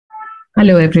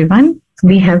Hello, everyone.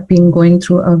 We have been going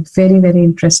through a very, very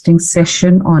interesting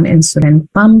session on insulin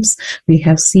pumps. We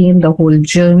have seen the whole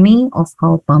journey of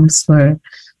how pumps were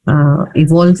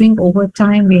evolving over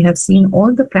time. We have seen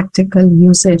all the practical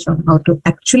usage of how to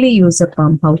actually use a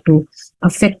pump, how to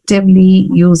effectively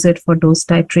use it for dose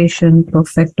titration,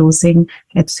 perfect dosing,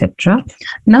 etc.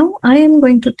 Now, I am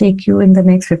going to take you in the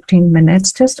next 15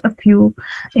 minutes just a few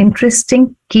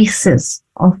interesting cases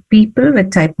of people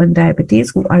with type 1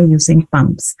 diabetes who are using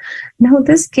pumps. Now,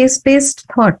 this case-based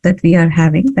thought that we are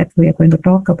having, that we are going to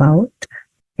talk about,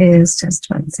 is just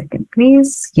one second,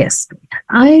 please. Yes,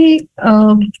 I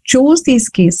chose these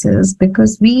cases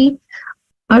because we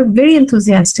are very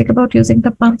enthusiastic about using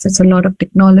the pumps. It's a lot of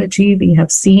technology. We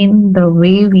have seen the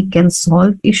way we can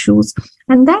solve issues,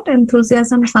 and that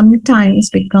enthusiasm sometimes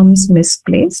becomes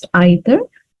misplaced, either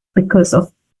because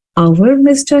of our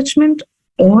misjudgment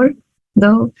or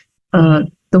the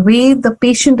way the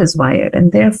patient is wired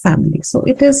and their family. So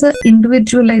it is an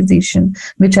individualization,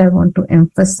 which I want to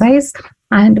emphasize,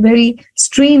 and very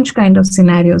strange kind of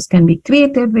scenarios can be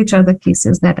created, which are the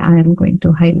cases that I am going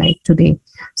to highlight today.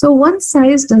 So one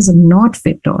size does not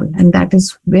fit all, and that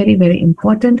is very, very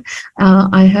important.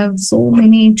 I have so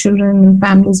many children and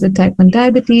families with type 1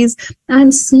 diabetes,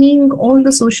 and seeing all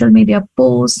the social media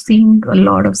posts, seeing a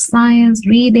lot of science,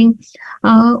 reading,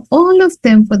 all of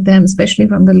them, for them, especially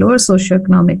from the lower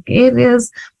socioeconomic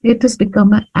areas, it has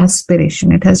become an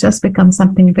aspiration. It has just become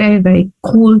something very, very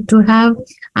cool to have.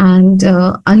 And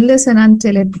unless and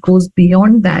until it goes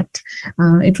beyond that,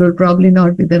 it will probably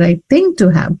not be the right thing to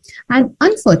have. And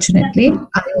unfortunately,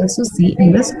 I also see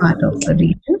in this part of the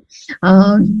region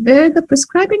where the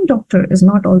prescribing doctor is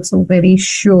not also very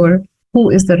sure who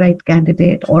is the right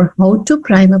candidate or how to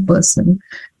prime a person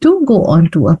to go on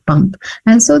to a pump.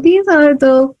 And so these are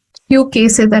the few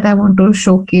cases that I want to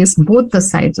showcase both the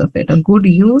sides of it, a good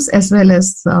use as well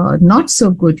as not so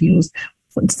good use,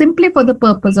 simply for the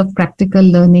purpose of practical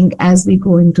learning as we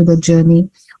go into the journey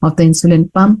of the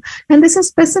insulin pump. And this is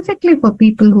specifically for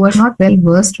people who are not well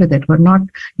versed with it, who are not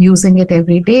using it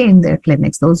every day in their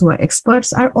clinics. Those who are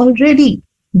experts are already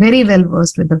very well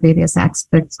versed with the various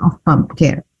aspects of pump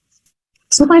care.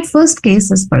 So my first case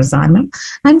is Farzana,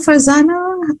 and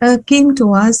Farzana came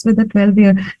to us with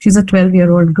she's a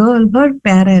 12-year-old girl. Her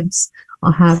parents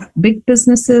have big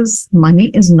businesses. Money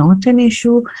is not an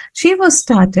issue. She was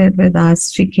started with us.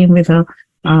 She came with a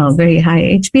very high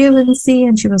HbA1c,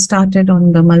 and she was started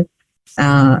on the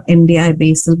MDI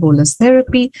basal bolus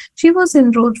therapy. She was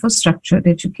enrolled for structured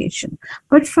education.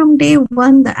 But from day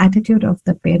one, the attitude of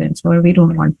the parents were, we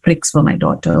don't want pricks for my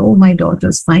daughter. Oh, my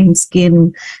daughter's fine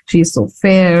skin. She's so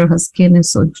fair. Her skin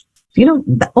is so,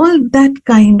 all that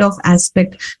kind of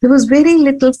aspect. There was very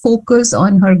little focus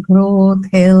on her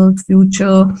growth, health,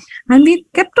 future. And we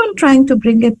kept on trying to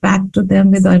bring it back to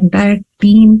them with our entire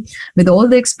team, with all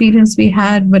the experience we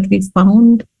had, but we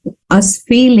found us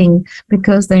failing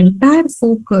because the entire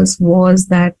focus was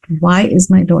that, why is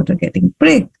my daughter getting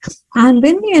pricked? And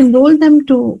when we enrolled them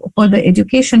for the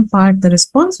education part, the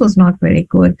response was not very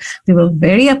good. They were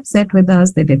very upset with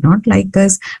us. They did not like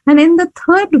us. And in the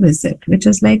third visit, which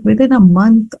is like within a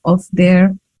month of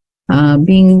their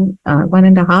being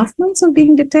 1.5 months of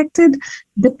being detected,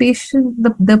 the patient,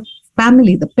 the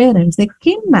family, the parents, they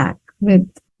came back with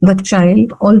the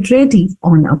child already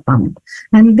on a pump.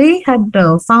 And they had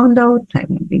found out,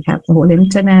 we have the whole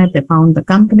internet, they found the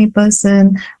company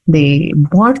person, they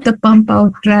bought the pump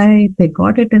outright, they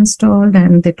got it installed,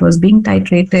 and it was being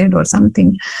titrated or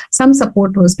something. Some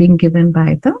support was being given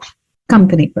by the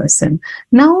company person.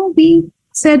 Now we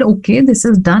said, okay, this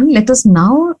is done. Let us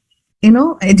now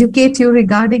educate you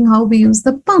regarding how we use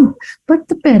the pump. But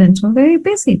the parents were very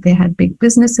busy. They had big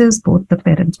businesses. Both the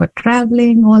parents were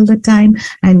traveling all the time,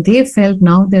 and they felt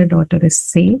now their daughter is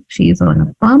safe. She is on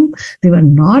a pump. They were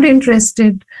not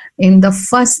interested in the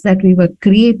fuss that we were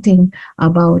creating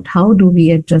about how do we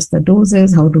adjust the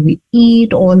doses, how do we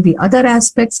eat, all the other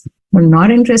aspects. Were not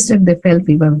interested. They felt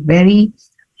we were very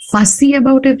fussy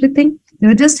about everything. They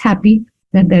were just happy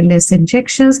that there are less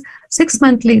injections. 6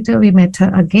 months later, we met her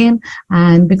again,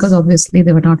 and because obviously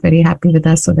they were not very happy with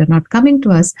us, so they're not coming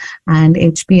to us, and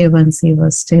HbA1c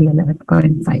was still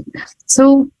 11.5.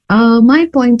 So my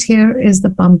point here is the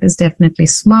pump is definitely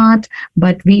smart,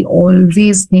 but we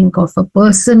always think of a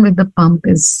person with the pump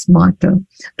is smarter.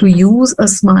 To use a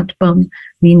smart pump,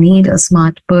 we need a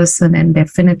smart person, and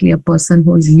definitely a person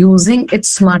who is using its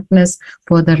smartness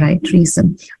for the right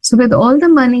reason. So with all the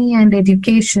money and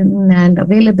education and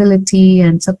availability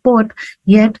and support,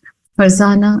 yet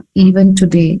Farzana even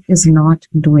today is not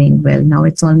doing well. Now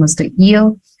it's almost a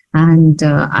year, and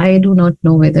I do not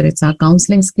know whether it's our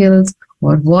counseling skills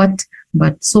or what,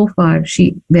 but so far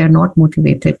they are not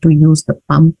motivated to use the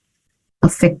pump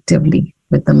effectively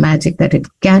with the magic that it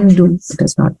can do. It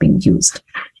has not been used.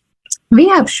 We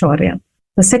have Shaurya.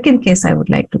 The second case I would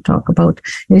like to talk about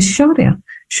is Shaurya.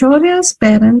 Shaurya's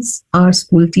parents are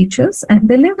school teachers and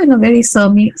they live in a very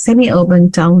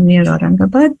semi-urban town near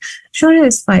Aurangabad. Shaurya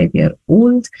is 5 years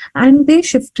old and they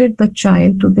shifted the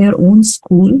child to their own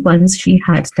school once she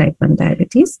had type 1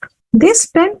 diabetes. They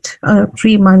spent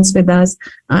 3 months with us,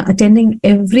 attending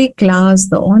every class,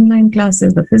 the online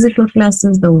classes, the physical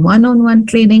classes, the one-on-one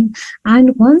training.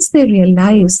 And once they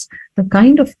realized the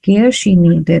kind of care she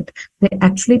needed, they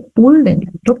actually pulled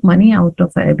in, took money out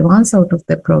of her, advance out of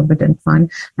the Provident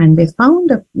Fund, and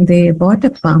they bought a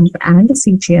pump and a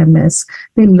CGMS.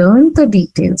 They learned the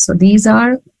details. So these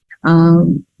are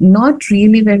not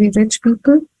really very rich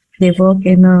people. They work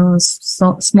in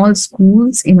small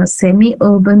schools in a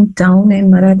semi-urban town in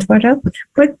Marathwada,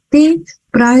 but they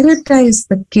prioritize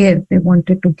the care they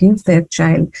wanted to give their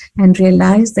child and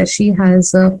realize that she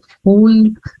has a whole,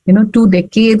 2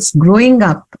 decades growing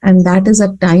up, and that is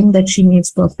a time that she needs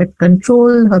perfect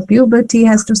control. Her puberty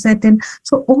has to set in.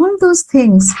 So all those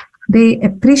things, they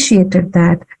appreciated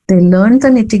that. They learned the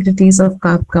nitty-gritties of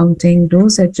carb counting,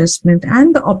 dose adjustment,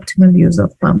 and the optimal use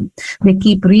of pump. They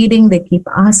keep reading, they keep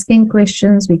asking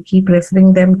questions, we keep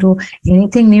referring them to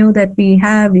anything new that we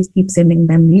have, we keep sending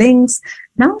them links.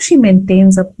 Now she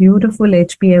maintains a beautiful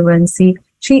HbA1c.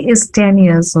 She is 10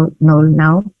 years old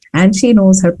now, and she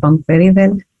knows her pump very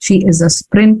well. She is a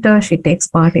sprinter. She takes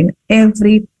part in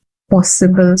every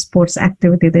possible sports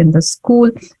activity in the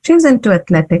school. She's into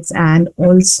athletics, and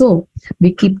also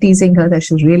we keep teasing her that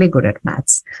she's really good at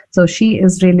maths. So she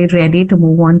is really ready to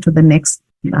move on to the next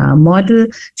model.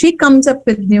 She comes up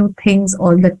with new things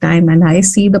all the time, and I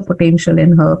see the potential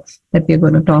in her that we're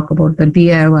going to talk about the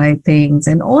DIY things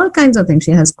and all kinds of things.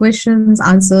 She has questions,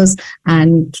 answers,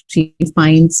 and she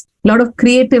finds a lot of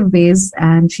creative ways,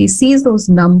 and she sees those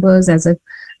numbers as a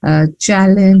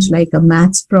challenge, like a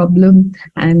maths problem,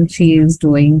 and she is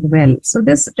doing well. So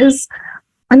this is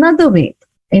another way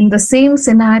in the same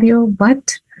scenario,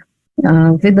 but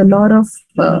with a lot of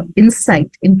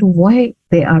insight into why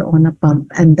they are on a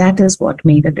pump, and that is what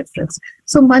made a difference.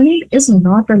 So money is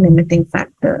not a limiting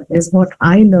factor, is what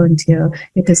I learned here.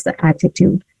 It is the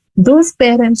attitude. Those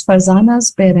parents,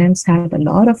 Farzana's parents, had a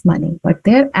lot of money, but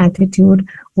their attitude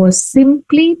was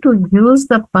simply to use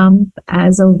the pump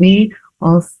as a way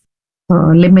of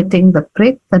limiting the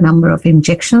prick, the number of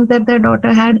injections that their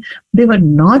daughter had. They were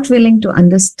not willing to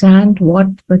understand what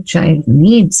the child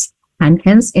needs and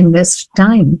hence invest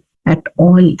time at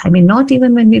all. I mean, not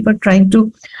even when we were trying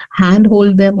to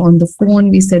handhold them on the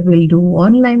phone, we said, we'll do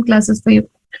online classes for you,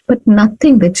 but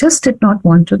nothing. They just did not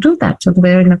want to do that. So they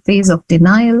were in a phase of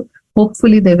denial.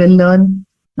 Hopefully they will learn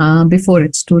before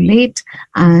it's too late.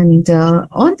 And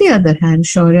on the other hand,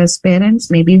 Shaurya's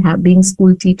parents maybe have been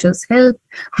school teachers help,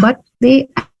 but they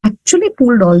actually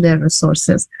pooled all their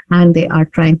resources and they are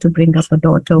trying to bring up a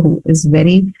daughter who is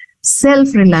very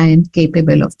self-reliant,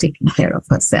 capable of taking care of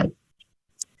herself.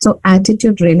 So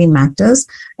attitude really matters.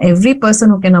 Every person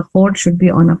who can afford should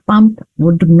be on a pump,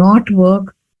 would not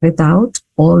work without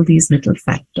all these little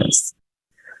factors.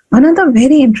 Another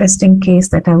very interesting case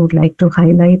that I would like to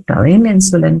highlight in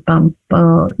insulin pump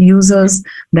users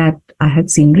that I had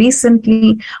seen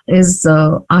recently is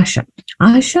Asha.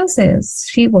 Asha says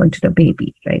she wanted a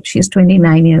baby, right? She's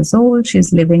 29 years old.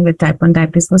 She's living with type 1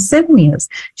 diabetes for 7 years.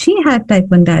 She had type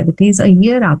 1 diabetes a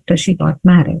year after she got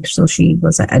married. So she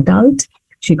was an adult.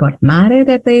 She got married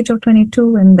at the age of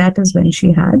 22, and that is when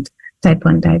she had type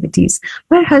 1 diabetes.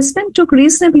 Her husband took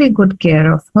reasonably good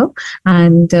care of her.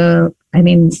 And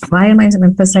why am I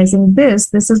emphasizing this?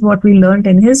 This is what we learned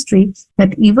in history,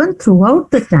 that even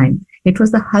throughout the time, it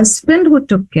was the husband who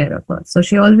took care of her. So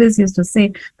she always used to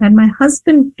say that my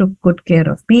husband took good care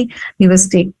of me.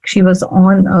 She was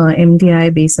on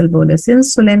MDI, basal bolus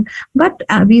insulin, but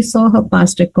we saw her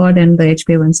past record and the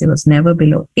HbA1c was never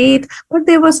below 8, but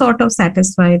they were sort of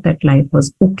satisfied that life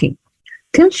was okay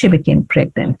till she became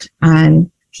pregnant.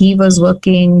 And he was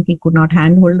working, he could not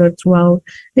handhold her throughout.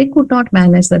 They could not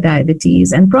manage the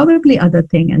diabetes and probably other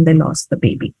thing, and they lost the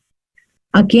baby.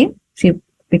 Again, she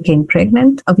became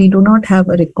pregnant. We do not have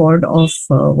a record of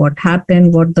what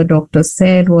happened, what the doctor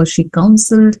said, was she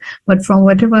counseled, but from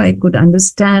whatever I could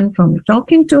understand from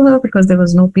talking to her, because there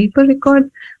was no paper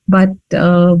record, but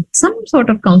some sort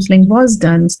of counseling was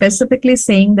done, specifically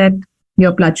saying that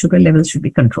your blood sugar levels should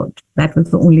be controlled. That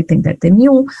was the only thing that they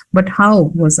knew, but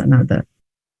how was another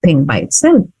thing by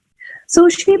itself. So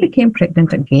she became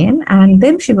pregnant again, and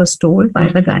then she was told by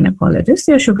the gynecologist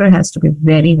your sugar has to be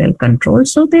very well controlled.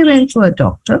 So they went to a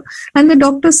doctor, and the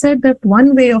doctor said that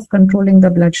one way of controlling the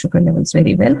blood sugar levels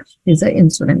very well is an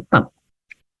insulin pump.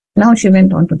 Now she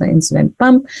went on to the insulin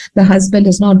pump. The husband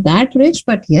is not that rich,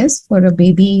 but yes, for a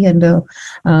baby and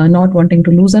not wanting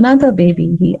to lose another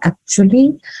baby, he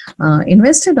actually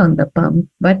invested on the pump,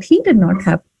 but he did not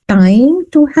have time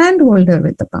to handhold her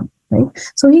with the pump.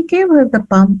 Right? So he gave her the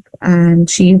pump and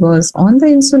she was on the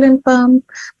insulin pump,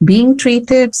 being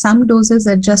treated, some doses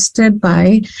adjusted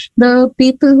by the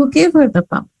people who gave her the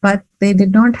pump, but they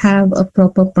did not have a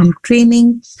proper pump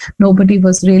training. Nobody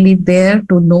was really there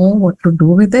to know what to do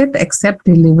with it except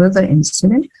deliver the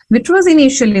insulin, which was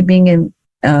initially being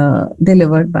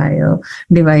delivered by a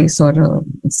device or a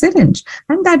syringe,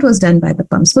 and that was done by the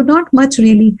pump. So not much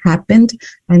really happened,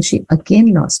 and she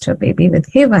again lost her baby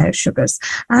with haywire sugars.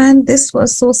 And this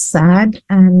was so sad,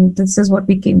 and this is what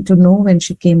we came to know when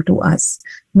she came to us.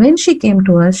 When she came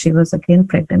to us, she was again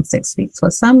pregnant 6 weeks.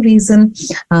 For some reason,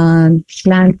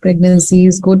 planned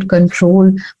pregnancies, good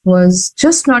control was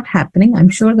just not happening. I'm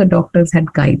sure the doctors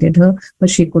had guided her,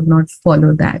 but she could not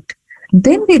follow that.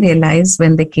 Then we realized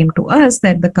when they came to us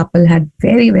that the couple had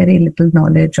very, very little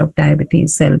knowledge of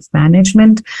diabetes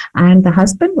self-management, and the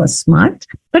husband was smart,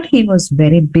 but he was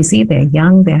very busy. They're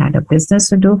young, they had a business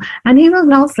to do, and he was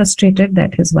now frustrated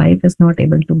that his wife is not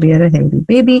able to bear a healthy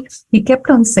baby. He kept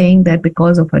on saying that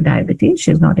because of her diabetes,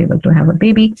 she's not able to have a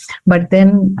baby. But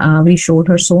then we showed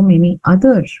her so many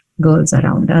other girls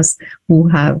around us who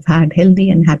have had healthy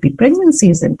and happy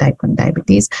pregnancies in type 1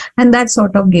 diabetes, and that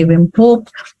sort of gave him hope.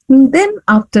 And then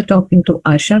after talking to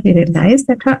Asha, we realized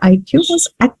that her IQ was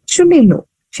actually low.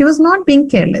 She was not being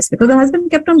careless because the husband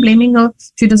kept on blaming her.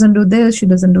 She doesn't do this, she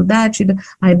doesn't do that.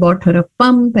 I bought her a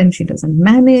pump and she doesn't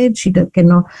manage. She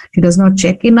does not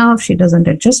check enough. She doesn't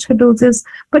adjust her doses.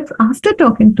 But after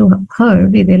talking to her,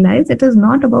 we realized it is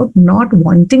not about not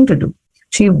wanting to do.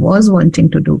 She was wanting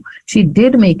to do. She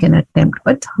did make an attempt,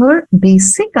 but her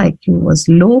basic IQ was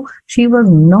low. She was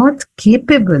not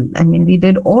capable. I mean, we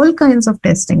did all kinds of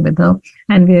testing with her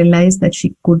and we realized that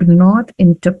she could not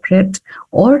interpret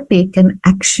or take an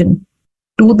action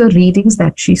to the readings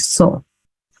that she saw.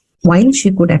 While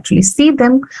she could actually see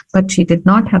them, but she did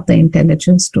not have the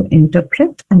intelligence to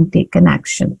interpret and take an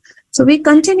action. So we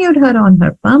continued her on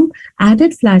her pump,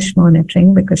 added flash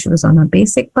monitoring because she was on a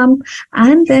basic pump,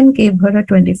 and then gave her a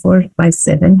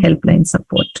 24/7 helpline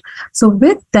support. So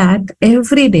with that,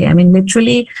 every day, I mean,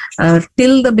 literally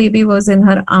till the baby was in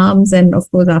her arms, and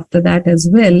of course after that as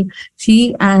well,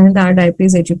 she and our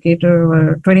diabetes educator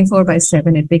were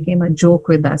 24/7. It became a joke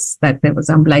with us that there was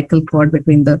umbilical cord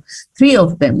between the three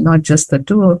of them, not just the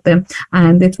two of them.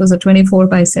 And it was a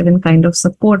 24/7 kind of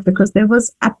support because there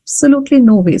was absolutely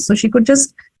no way. So she could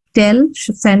just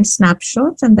send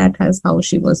snapshots, and that is how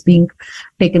she was being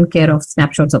taken care of.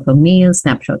 Snapshots of her meals,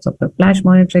 snapshots of the flash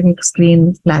monitoring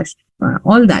screen,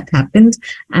 all that happened,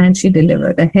 and she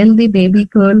delivered a healthy baby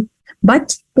girl.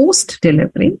 But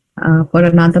post-delivery, for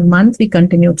another month, we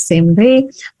continued same way,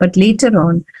 but later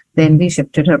on, then we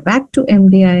shifted her back to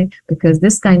MDI because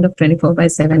this kind of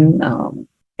 24/7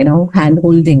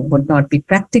 hand-holding would not be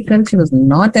practical. She was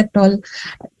not at all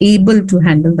able to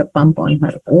handle the pump on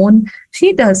her own.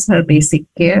 She does her basic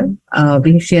care.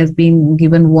 She has been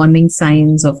given warning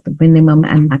signs of the minimum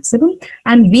and maximum,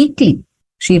 and weekly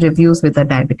she reviews with the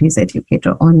diabetes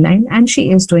educator online, and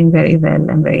she is doing very well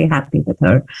and very happy with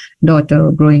her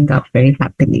daughter growing up very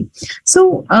happily.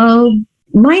 So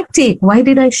my take, why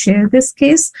did I share this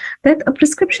case? That a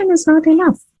prescription is not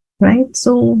enough, right?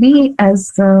 So we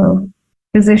as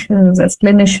physicians, as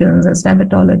clinicians, as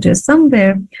diabetologists,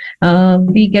 somewhere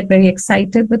we get very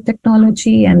excited with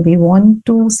technology and we want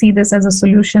to see this as a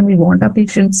solution. We want our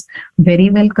patients very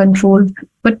well controlled,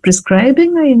 but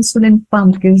prescribing an insulin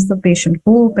pump gives the patient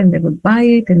hope and they would buy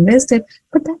it, invest it,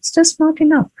 but that's just not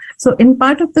enough. So in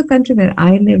part of the country where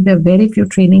I live, there are very few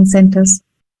training centers.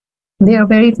 There are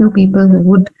very few people who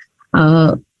would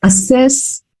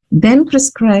assess, then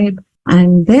prescribe,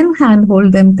 and then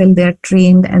handhold them till they're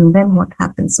trained, and then what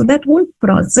happens. So that whole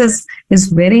process is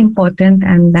very important.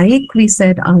 And like we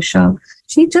said, Asha,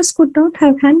 she just could not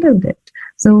have handled it.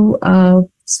 So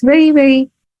it's very,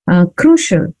 very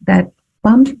crucial that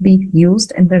pump be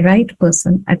used in the right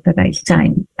person at the right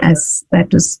time, as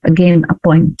that is again a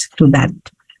point to that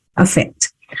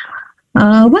effect.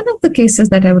 One of the cases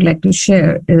that I would like to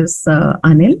share is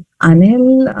Anil.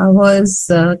 Anil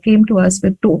was came to us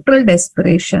with total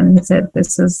desperation. He said,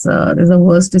 "This is the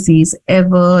worst disease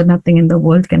ever. Nothing in the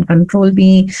world can control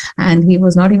me." And he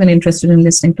was not even interested in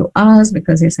listening to us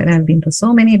because he said, "I've been to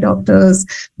so many doctors.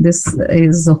 This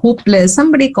is hopeless."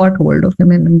 Somebody caught hold of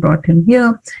him and brought him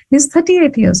here. He's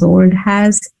 38 years old,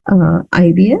 has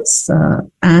IBS,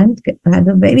 and had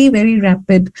a very, very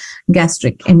rapid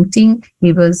gastric emptying.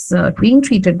 He was being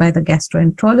treated by the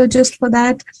gastroenterologist for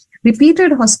that.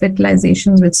 Repeated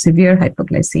hospitalizations with severe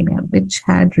hypoglycemia, which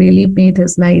had really made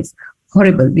his life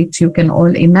horrible, which you can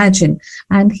all imagine.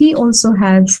 And he also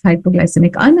had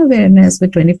hypoglycemic unawareness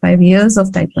with 25 years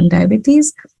of type 1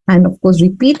 diabetes. And of course,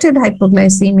 repeated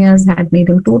hypoglycemias had made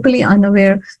him totally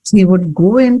unaware. So he would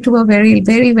go into a very,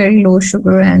 very, very low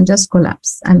sugar and just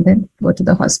collapse and then go to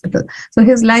the hospital. So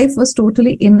his life was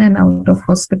totally in and out of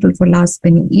hospital for last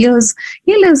many years.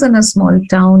 He lives in a small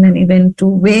town and he went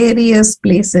to various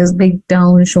places, big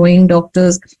town, showing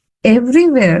doctors.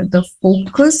 Everywhere the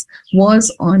focus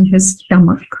was on his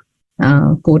stomach,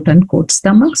 quote unquote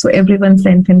stomach. So everyone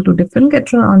sent him to different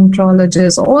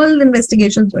gastroenterologists. All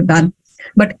investigations were done,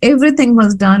 but everything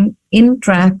was done in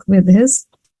track with his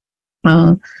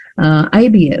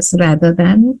IBS rather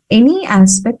than any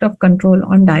aspect of control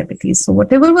on diabetes. So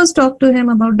whatever was talked to him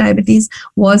about diabetes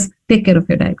was take care of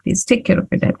your diabetes, take care of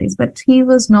your diabetes. But he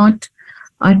was not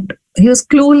he was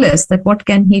clueless that what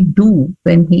can he do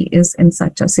when he is in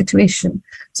such a situation.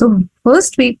 So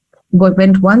first we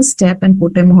went one step and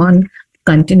put him on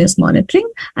continuous monitoring,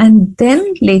 and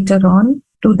then later on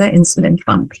to the insulin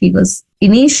pump. He was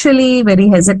initially very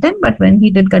hesitant, but when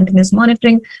he did continuous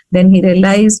monitoring, then he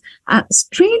realized,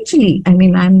 strangely, I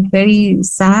mean, I'm very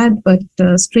sad, but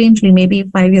strangely, maybe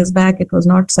 5 years back, it was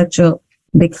not such a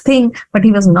big thing, but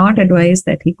he was not advised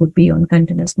that he could be on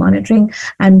continuous monitoring.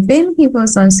 And then he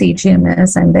was on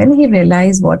CGMS, and then he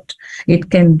realized what it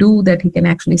can do, that he can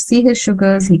actually see his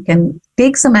sugars, he can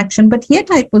take some action, but yet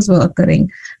hypos were occurring,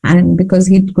 and because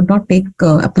he could not take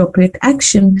appropriate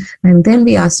action, and then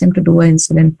we asked him to do an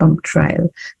insulin pump trial.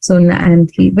 So,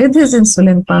 and he, with his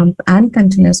insulin pump and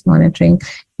continuous monitoring,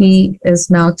 he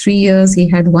is now 3 years. He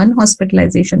had one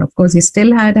hospitalization. Of course, he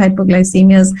still had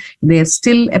hypoglycemias. There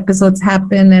still episodes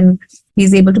happen, and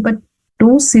he's able to, but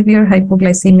two severe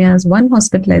hypoglycemias, one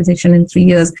hospitalization in 3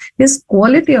 years. His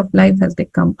quality of life has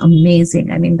become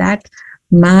amazing. I mean, that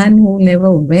man who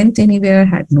never went anywhere,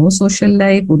 had no social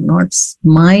life, would not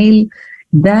smile,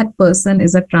 that person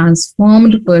is a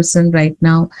transformed person right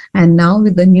now. And now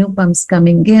with the new pumps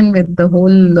coming in, with the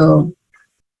whole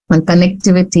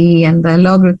connectivity and the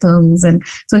logarithms, and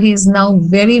so he's now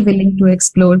very willing to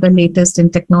explore the latest in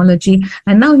technology,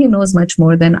 and now he knows much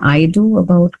more than I do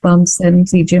about pumps and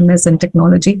CGMS and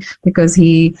technology, because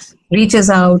he reaches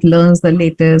out, learns the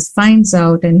latest, finds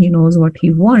out, and he knows what he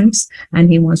wants, and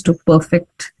he wants to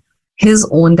perfect his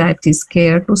own diabetes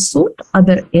care to suit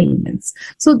other ailments.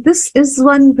 So this is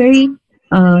one very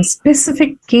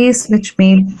specific case which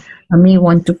made me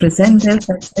want to present this,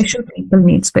 that special people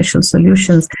need special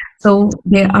solutions. So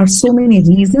there are so many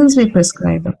reasons we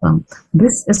prescribe a pump.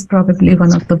 This is probably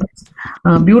one of the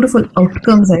beautiful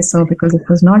outcomes I saw, because it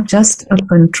was not just a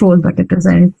control, but it is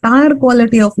an entire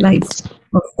quality of life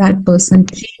of that person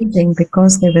changing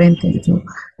because they went into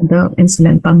the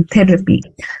insulin pump therapy.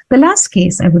 The last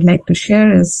case I would like to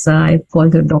share is, I've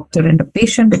called a doctor and a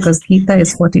patient, because Geeta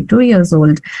is 42 years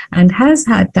old and has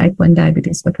had type 1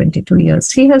 diabetes for 22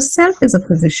 years. She herself is a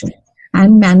physician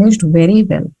and managed very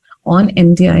well on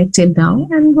MDI till now,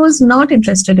 and was not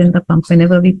interested in the pump.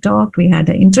 Whenever we talked, we had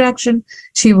an interaction,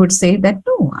 she would say that,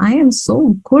 no, I am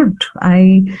so good.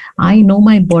 I know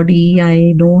my body.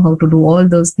 I know how to do all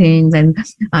those things, and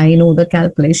I know the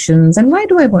calculations. And why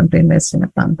do I want to invest in a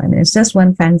pump? I mean, it's just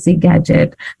one fancy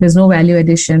gadget. There's no value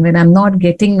addition. When I'm not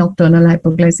getting nocturnal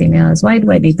hypoglycemias, why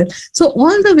do I need that? So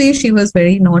all the way she was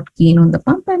very not keen on the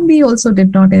pump, and we also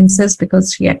did not insist,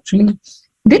 because she actually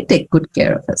did take good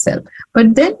care of herself.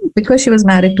 But then, because she was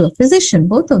married to a physician,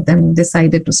 both of them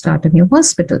decided to start a new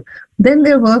hospital. Then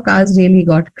their work hours really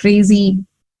got crazy.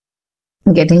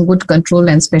 Getting good control,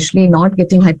 and especially not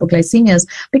getting hypoglycemias,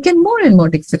 became more and more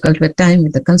difficult with time,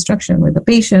 with the construction, with the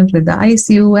patient, with the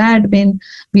ICU, admin.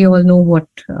 We all know what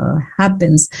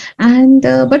happens. And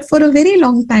but for a very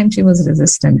long time, she was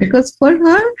resistant, because for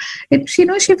her, she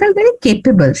felt very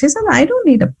capable. She said, I don't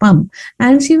need a pump.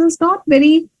 And she was not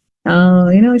very,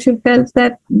 she felt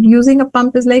that using a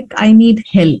pump is like, I need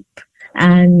help.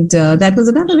 And that was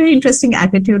another very interesting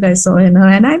attitude I saw in her.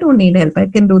 And I don't need help. I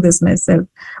can do this myself.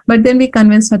 But then we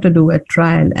convinced her to do a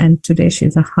trial. And today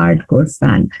she's a hardcore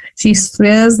fan. She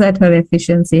swears that her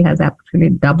efficiency has actually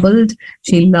doubled.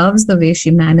 She loves the way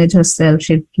she manages herself.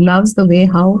 She loves the way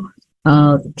how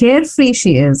carefree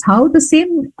she is, how the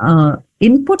same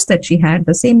inputs that she had,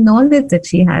 the same knowledge that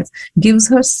she has, gives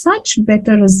her such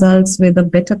better results with a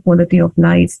better quality of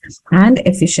life and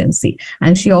efficiency.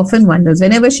 And she often wonders,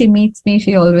 whenever she meets me,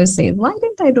 she always says, why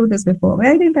didn't I do this before?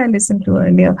 Why didn't I listen to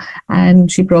earlier?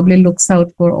 And she probably looks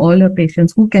out for all her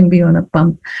patients who can be on a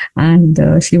pump,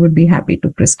 and she would be happy to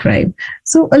prescribe.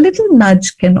 So a little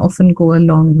nudge can often go a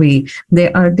long way.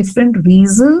 There are different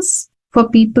reasons for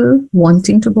people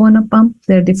wanting to go on a pump.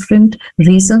 There are different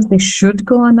reasons they should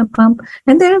go on a pump,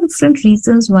 and there are different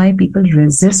reasons why people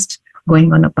resist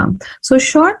going on a pump. So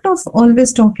short of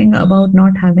always talking about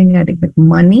not having adequate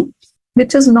money,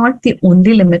 which is not the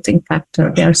only limiting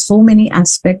factor, there are so many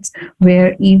aspects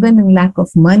where even in lack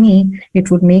of money,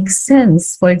 it would make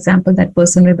sense. For example, that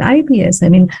person with IBS, I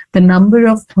mean, the number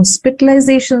of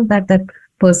hospitalizations that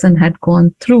person had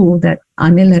gone through, that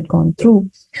Anil had gone through,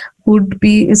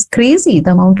 is crazy.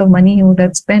 The amount of money he would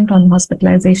have spent on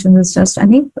hospitalization is just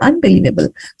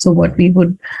unbelievable. So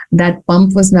that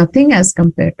pump was nothing as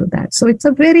compared to that. So it's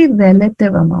a very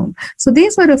relative amount. So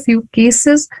these were a few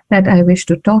cases that I wish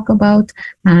to talk about.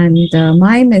 And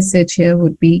my message here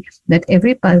would be that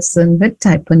every person with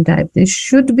type 1 diabetes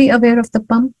should be aware of the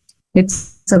pump.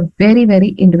 It's a very, very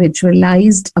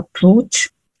individualized approach,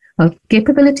 a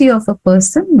capability of a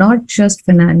person, not just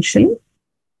financially,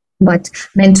 but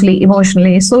mentally,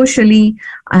 emotionally, socially,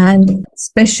 and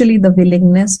especially the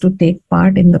willingness to take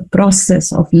part in the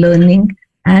process of learning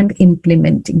and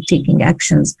implementing, taking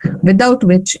actions, without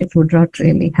which it would not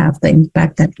really have the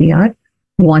impact that we are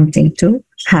wanting to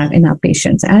have in our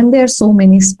patients. And there are so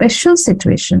many special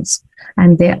situations.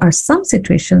 And there are some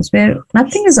situations where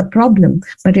nothing is a problem,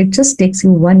 but it just takes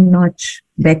you one notch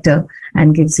better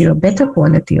and gives you a better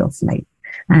quality of life.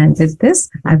 And with this,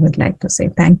 I would like to say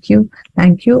thank you,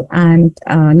 and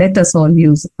let us all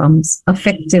use pumps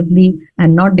effectively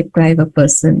and not deprive a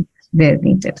person where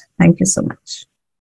needed. Thank you so much.